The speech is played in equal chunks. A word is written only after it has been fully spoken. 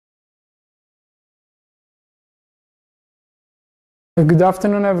Good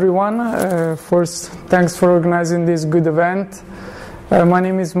afternoon, everyone. First, thanks for organizing this good event. My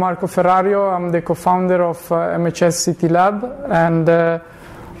name is Marco Ferrario. I'm the co-founder of MHS City Lab, and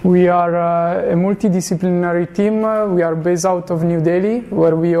we are a multidisciplinary team. We are based out of New Delhi,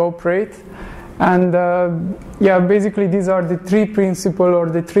 where we operate. And basically these are the three principles or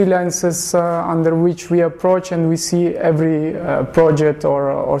the three lenses under which we approach and we see every project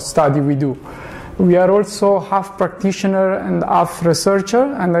or study we do. We are also half practitioner and half researcher,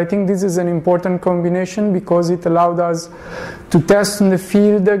 and I think this is an important combination because it allowed us to test in the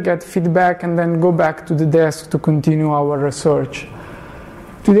field, get feedback, and then go back to the desk to continue our research.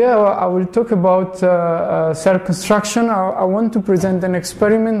 Today I will talk about cell construction. I want to present an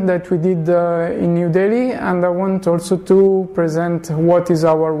experiment that we did in New Delhi, and I want also to present what is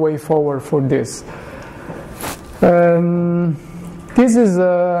our way forward for this. This is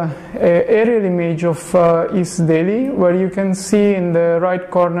an aerial image of East Delhi, where you can see in the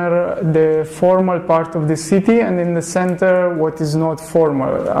right corner the formal part of the city, and in the center what is not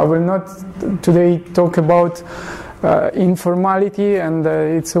formal. I will not today talk about informality, and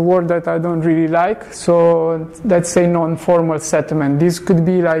it's a word that I don't really like, so let's say non-formal settlement. This could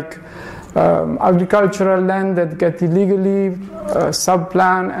be like agricultural land that get illegally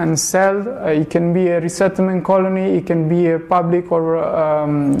subplan and sell. It can be a resettlement colony, it can be a public or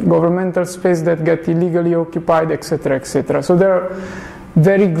governmental space that get illegally occupied, etc., etc. So there are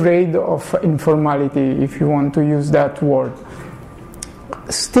very grade of informality, if you want to use that word.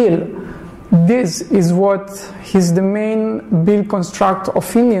 Still, this is what is the main build construct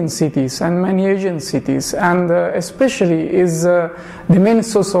of Indian cities and many Asian cities, and especially is the main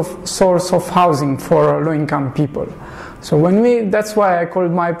source of housing for low-income people. So that's why I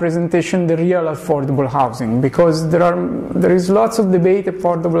called my presentation the real affordable housing, because there is lots of debate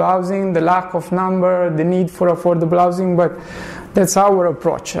affordable housing, the lack of number, the need for affordable housing, but that's our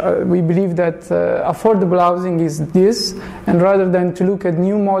approach. We believe that affordable housing is this, and rather than to look at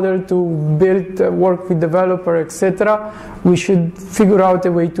new model to build, work with developer, etc., we should figure out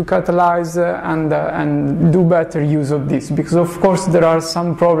a way to catalyze and do better use of this, because of course there are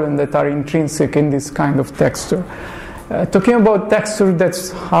some problems that are intrinsic in this kind of texture. Talking about texture,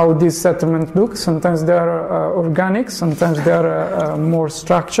 that's how this settlement looks. Sometimes they are organic, sometimes they are more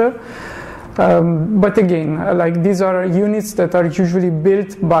structured. But again, like these are units that are usually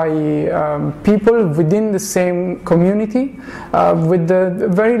built by people within the same community with the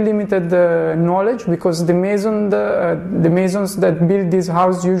very limited knowledge, because the masons that build this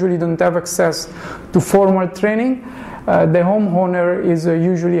house usually don't have access to formal training. The homeowner is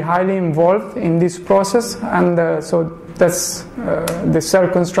usually highly involved in this process, and so that's the cell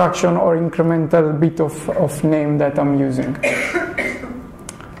construction or incremental bit of name that I'm using.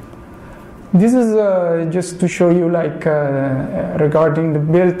 This is just to show you, like, regarding the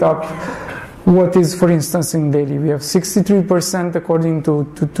build-up, what is, for instance, in Delhi. We have 63% according to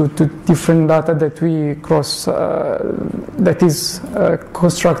different data that we cross, that is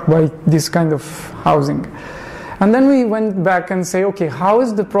constructed by this kind of housing. And then we went back and say, okay, how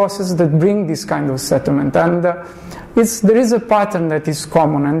is the process that brings this kind of settlement? And there is a pattern that is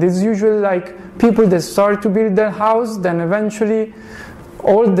common, and it's usually like people that start to build their house, then eventually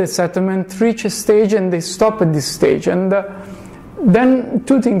all the settlement reach a stage and they stop at this stage, and then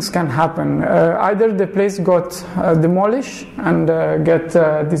two things can happen. Either the place got demolished and get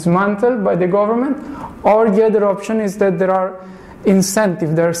dismantled by the government, or the other option is that there are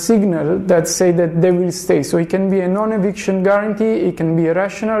incentives, there are signals that say that they will stay. So it can be a non-eviction guarantee, it can be a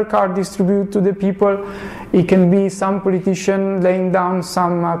rational card distributed to the people, it can be some politician laying down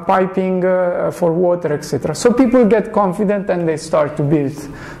some piping for water, etc. So people get confident and they start to build.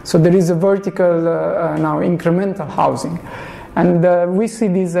 So there is a vertical now incremental housing. And we see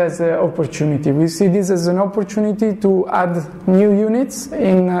this as an opportunity. We see this as an opportunity to add new units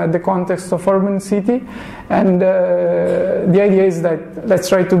in the context of urban city. And the idea is that let's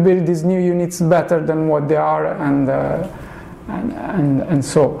try to build these new units better than what they are, and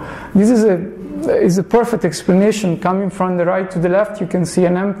so this is a perfect explanation. Coming from the right to the left, you can see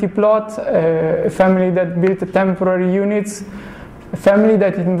an empty plot, a family that built a temporary units, a family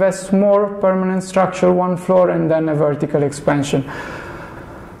that invests more, permanent structure, one floor, and then a vertical expansion.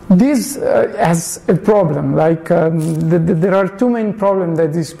 This has a problem. Like there are two main problems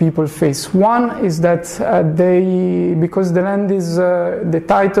that these people face. One is that because the land is, the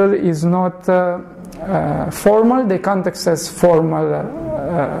title is not formal, they can't access formal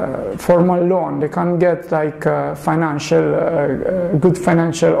loan. They can't get like good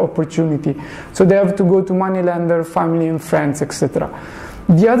financial opportunity. So they have to go to moneylender, family and friends, etc.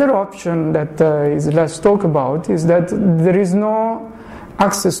 The other option that is less talked about is that there is no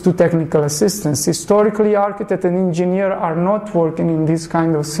access to technical assistance. Historically, architect and engineer are not working in this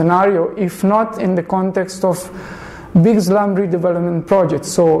kind of scenario, if not in the context of big slum redevelopment projects.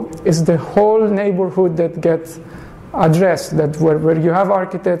 So it's the whole neighborhood that gets addressed, that where you have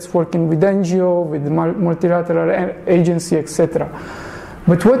architects working with NGO, with multilateral agency, etc.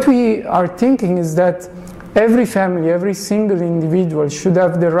 But what we are thinking is that every family, every single individual should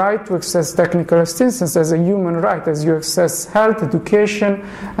have the right to access technical assistance as a human right, as you access health, education.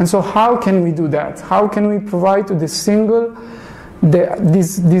 And so how can we do that? How can we provide to the single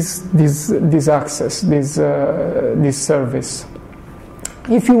this access, this service?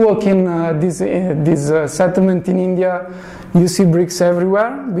 If you walk in this settlement in India, you see bricks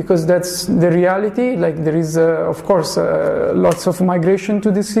everywhere, because that's the reality. Like there is, of course, lots of migration to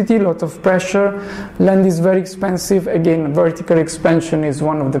the city, lot of pressure. Land is very expensive. Again, vertical expansion is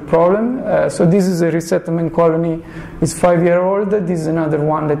one of the problems. So this is a resettlement colony. It's 5-year-old. This is another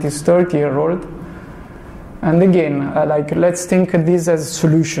one that is 30-year-old. And again, like let's think of this as a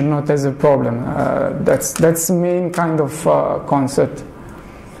solution, not as a problem. That's the main kind of concept.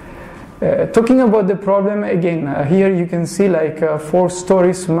 Talking about the problem, again, here you can see like 4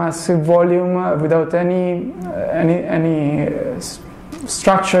 stories, massive volume, without any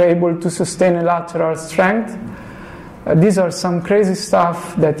structure able to sustain a lateral strength. These are some crazy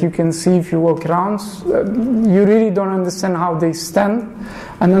stuff that you can see if you walk around. You really don't understand how they stand,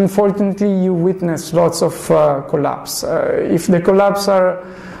 and unfortunately you witness lots of collapse. If the collapse are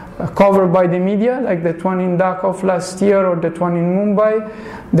covered by the media, like that one in Dhaka of last year or that one in Mumbai,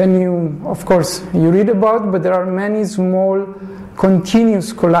 then you, of course, you read about, but there are many small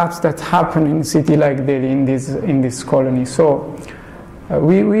continuous collapse that happen in a city like Delhi in this colony. So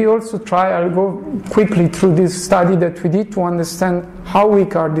we also try, I'll go quickly through this study that we did to understand how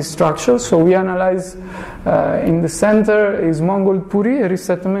weak are these structures. So we analyze in the center is Mongol Puri, a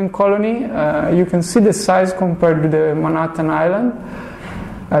resettlement colony. You can see the size compared to the Manhattan Island.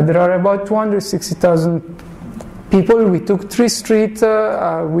 There are about 260,000 people. We took 3 streets,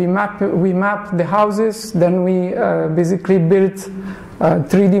 we mapped the houses, then we basically built a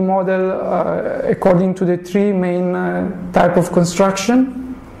 3D model according to the 3 main type of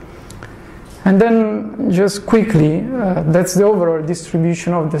construction. And then just quickly, that's the overall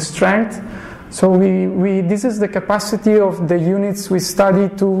distribution of the strength. So this is the capacity of the units we study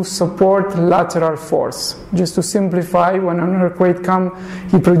to support lateral force. Just to simplify, when an earthquake comes,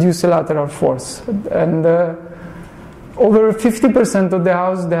 he produces a lateral force. And over 50% of the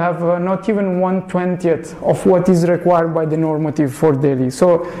house, they have not even 1/20th of what is required by the normative for Delhi.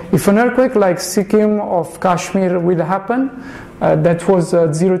 So if an earthquake like Sikkim of Kashmir will happen, that was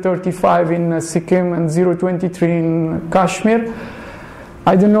 0.35 in Sikkim and 0.23 in Kashmir,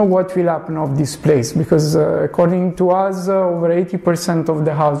 I don't know what will happen of this place, because according to us, over 80% of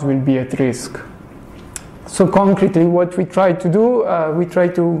the house will be at risk. So concretely, what we try to do, we try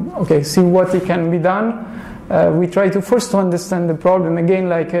to see what it can be done. We try to first understand the problem. Again,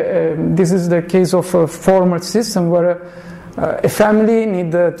 like this is the case of a formal system where a family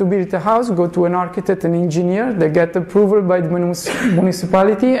need to build a house, go to an architect, an engineer, they get approval by the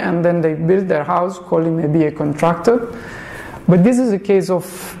municipality, and then they build their house, calling maybe a contractor. But this is a case of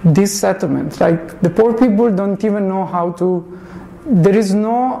this settlement. Like the poor people don't even know how to. There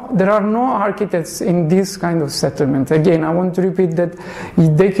are no architects in this kind of settlement. Again, I want to repeat that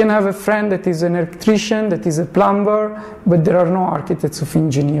they can have a friend that is an electrician, that is a plumber, but there are no architects of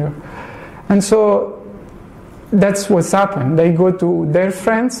engineer. And so that's what's happened. They go to their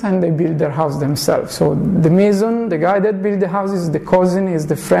friends and they build their house themselves. So the mason, the guy that built the house, is the cousin, is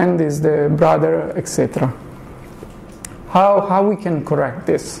the friend, is the brother, etc. How we can correct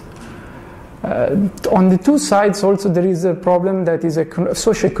this? On the 2 sides also there is a problem that is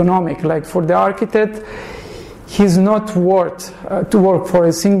socio-economic. Like for the architect, he's not worth to work for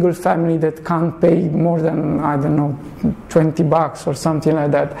a single family that can't pay more than, I don't know, $20 or something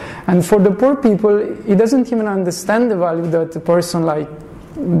like that. And for the poor people, he doesn't even understand the value that a person like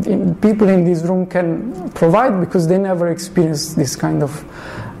people in this room can provide, because they never experienced this kind of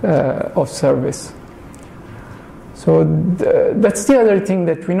service. So that's the other thing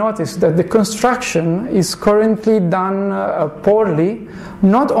that we noticed, that the construction is currently done poorly,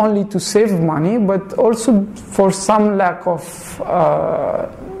 not only to save money, but also for some lack of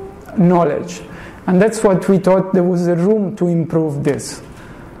knowledge. And that's what we thought there was a room to improve this.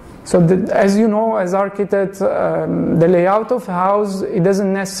 So as you know, as architects, the layout of a house, it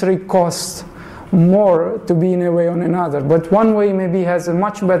doesn't necessarily cost more to be in a way on another. But one way maybe has a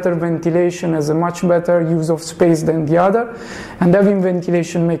much better ventilation, has a much better use of space than the other, and having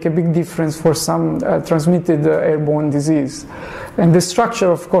ventilation make a big difference for some transmitted airborne disease. And the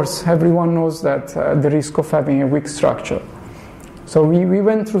structure, of course, everyone knows that the risk of having a weak structure. So we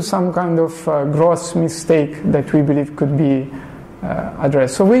went through some kind of gross mistake that we believe could be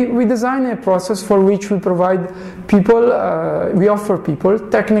addressed. So we design a process for which we provide people, we offer people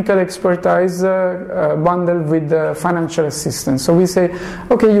technical expertise bundled with financial assistance. So we say,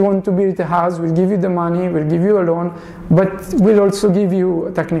 okay, you want to build a house, we'll give you the money, we'll give you a loan, but we'll also give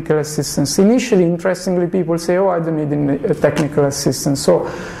you technical assistance. Initially, interestingly, people say, oh, I don't need a technical assistance. So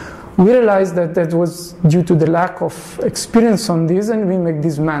we realized that that was due to the lack of experience on this, and we make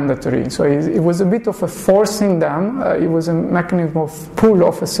this mandatory. So it was a bit of a forcing them. It was a mechanism of pull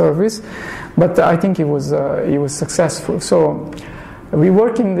of a service, but I think it was successful. So we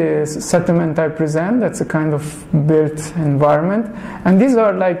work in the settlement I present. That's a kind of built environment, and these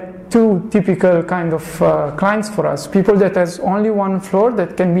are like two typical kind of clients for us. People that has only one floor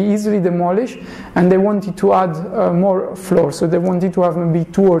that can be easily demolished, and they wanted to add more floors, so they wanted to have maybe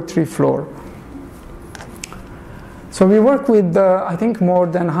 2 or 3 floors. So we work with, I think, more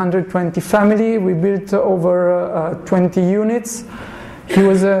than 120 families. We built over 20 units. It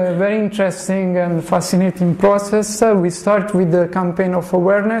was a very interesting and fascinating process. We start with the campaign of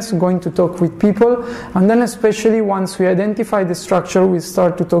awareness, going to talk with people, and then especially once we identify the structure, we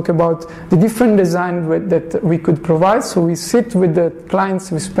start to talk about the different design that we could provide. So we sit with the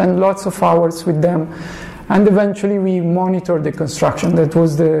clients, we spend lots of hours with them, and eventually we monitor the construction. That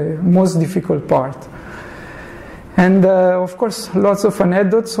was the most difficult part. And of course, lots of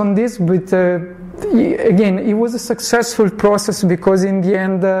anecdotes on this, but again, it was a successful process because in the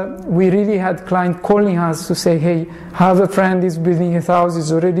end we really had clients calling us to say, hey, I have a friend is building a house,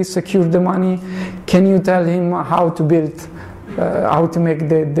 he's already secured the money, can you tell him how to build, how to make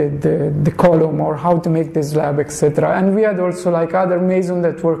the column or how to make the slab, etc. And we had also like other masons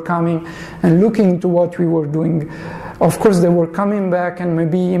that were coming and looking into what we were doing. Of course, they were coming back and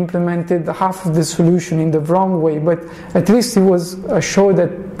maybe implemented half of the solution in the wrong way, but at least it was a show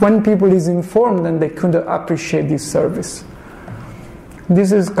that when people is informed, then they could appreciate this service.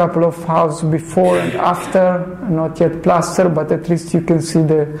 This is a couple of houses before and after, not yet plastered, but at least you can see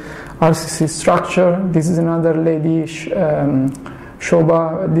the RCC structure. This is another lady,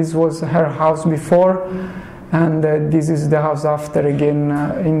 Shoba. This was her house before. And this is the house after. Again,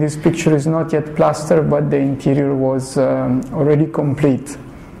 in this picture is not yet plastered, but the interior was already complete.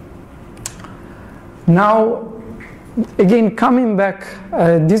 Now, again, coming back,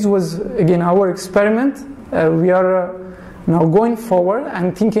 this was again our experiment. We are now going forward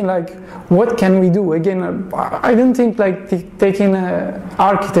and thinking like, what can we do? Again, I don't think like taking an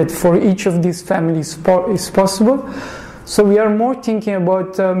architect for each of these families is possible. So we are more thinking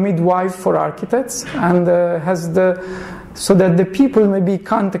about midwife for architects, and so that the people maybe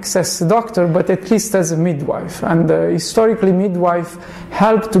can't access the doctor, but at least as a midwife. And historically, midwife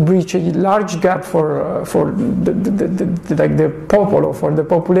helped to bridge a large gap for the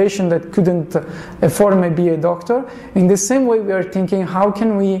population that couldn't afford maybe a doctor. In the same way, we are thinking, how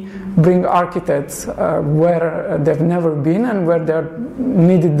can we bring architects where they've never been and where they're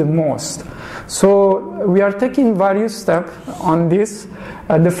needed the most? So we are taking various steps on this.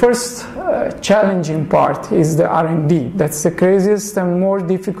 The first challenging part is the R&D. That's the craziest and more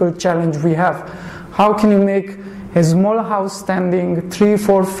difficult challenge we have. How can you make a small house standing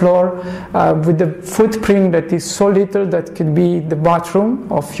 3-4 floor with a footprint that is so little that could be the bathroom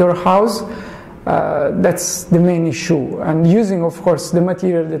of your house? That's the main issue, and using, of course, the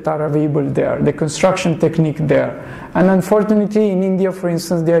material that are available there, the construction technique there. And unfortunately, in India, for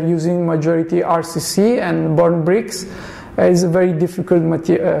instance, they are using majority RCC, and burnt bricks is a very difficult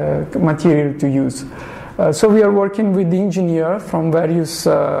material to use. So we are working with the engineer from various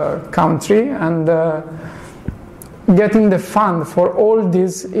countries, and getting the fund for all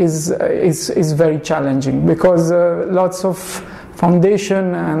this is very challenging, because lots of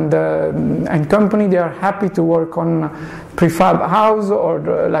foundation and company, they are happy to work on prefab house or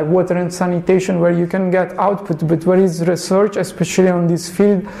like water and sanitation where you can get output, but where is research, especially on this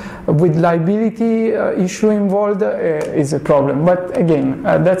field with liability issue involved, is a problem. But again,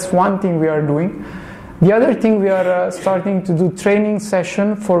 that's one thing we are doing. The other thing, we are starting to do training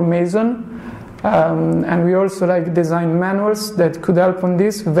session for mason. And we also like design manuals that could help on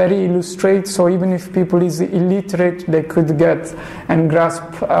this, very illustrate, so even if people is illiterate, they could get and grasp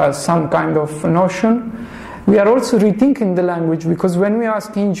some kind of notion. We are also rethinking the language, because when we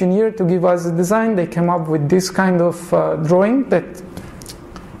asked the engineer to give us a design, they came up with this kind of drawing that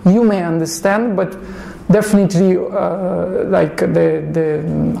you may understand, but definitely like the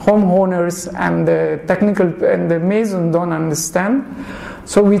homeowners and the technical and the mason don't understand.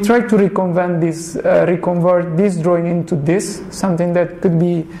 So we try to reconvert this drawing into this, something that could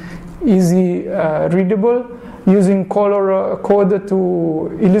be easy readable, using color code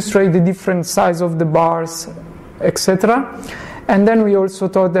to illustrate the different size of the bars, etc. And then we also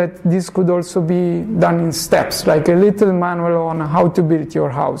thought that this could also be done in steps, like a little manual on how to build your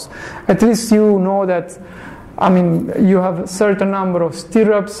house. At least you know that, I mean, you have a certain number of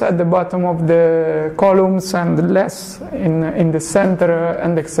stirrups at the bottom of the columns and less in the center,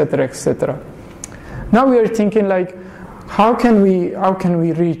 and etc., etc. Now we are thinking like, how can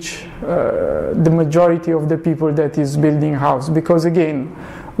we reach the majority of the people that is building house? Because again,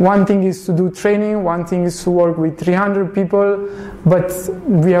 one thing is to do training, one thing is to work with 300 people, but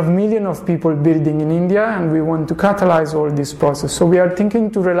we have millions of people building in India, and we want to catalyze all this process. So we are thinking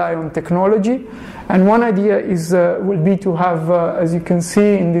to rely on technology, and one idea is will be to have, as you can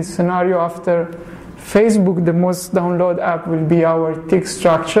see in this scenario, after Facebook, the most downloaded app will be our tick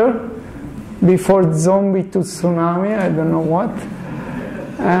structure. Before zombie to tsunami, I don't know what.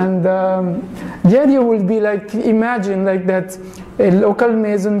 And the idea will be like, imagine like that a local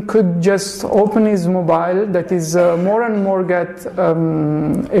mason could just open his mobile, that is more and more get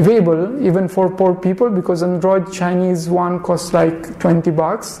available, even for poor people, because Android Chinese one costs like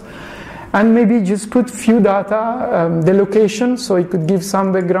 $20. And maybe just put few data, the location, so it could give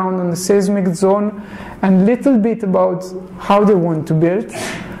some background on the seismic zone, and little bit about how they want to build.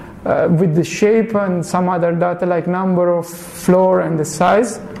 With the shape and some other data like number of floor and the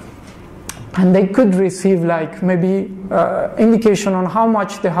size, and they could receive like maybe indication on how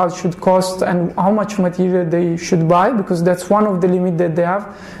much the house should cost and how much material they should buy, because that's one of the limits that they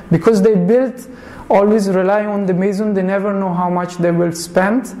have, because they build always rely on the mason, they never know how much they will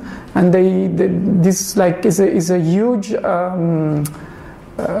spend, and this like is a huge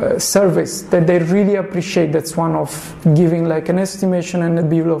service that they really appreciate. That's one of giving like an estimation and a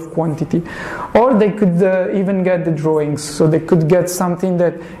bill of quantity. Or they could even get the drawings, so they could get something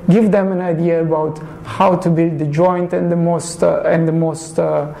that give them an idea about how to build the joint and the most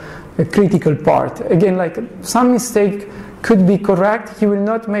critical part. Again, like some mistake could be correct. He will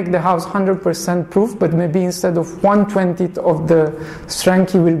not make the house 100% proof, but maybe instead of 1/20 of the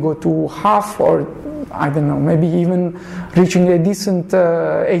strength, he will go to half, or I don't know, maybe even reaching a decent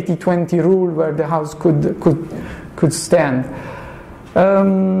 80-20 rule where the house could stand.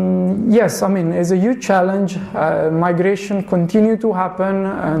 Yes, I mean, it's a huge challenge. Migration continue to happen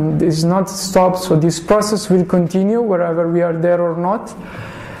and is not stopped, so this process will continue wherever we are there or not.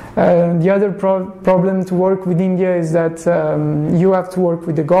 The other problem to work with India is that you have to work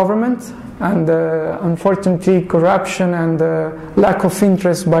with the government, and unfortunately corruption and lack of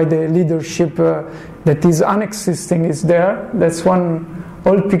interest by the leadership that is unexisting is there. That's one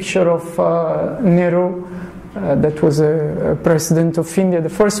old picture of Nehru, that was a president of India, the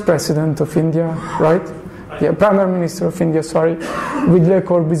first president of India, right? Yeah, Prime Minister of India, sorry, with Le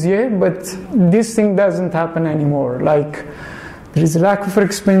Corbusier, but this thing doesn't happen anymore. Like, there is a lack of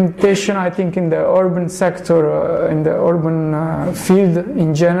experimentation, I think, in the urban sector, in the urban field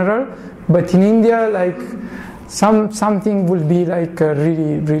in general. But in India, like, something will be like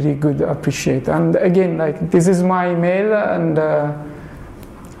really, really good, appreciate. And again, like, this is my email, and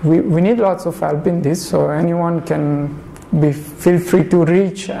we need lots of help in this. So anyone can feel free to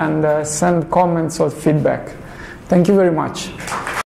reach and send comments or feedback. Thank you very much.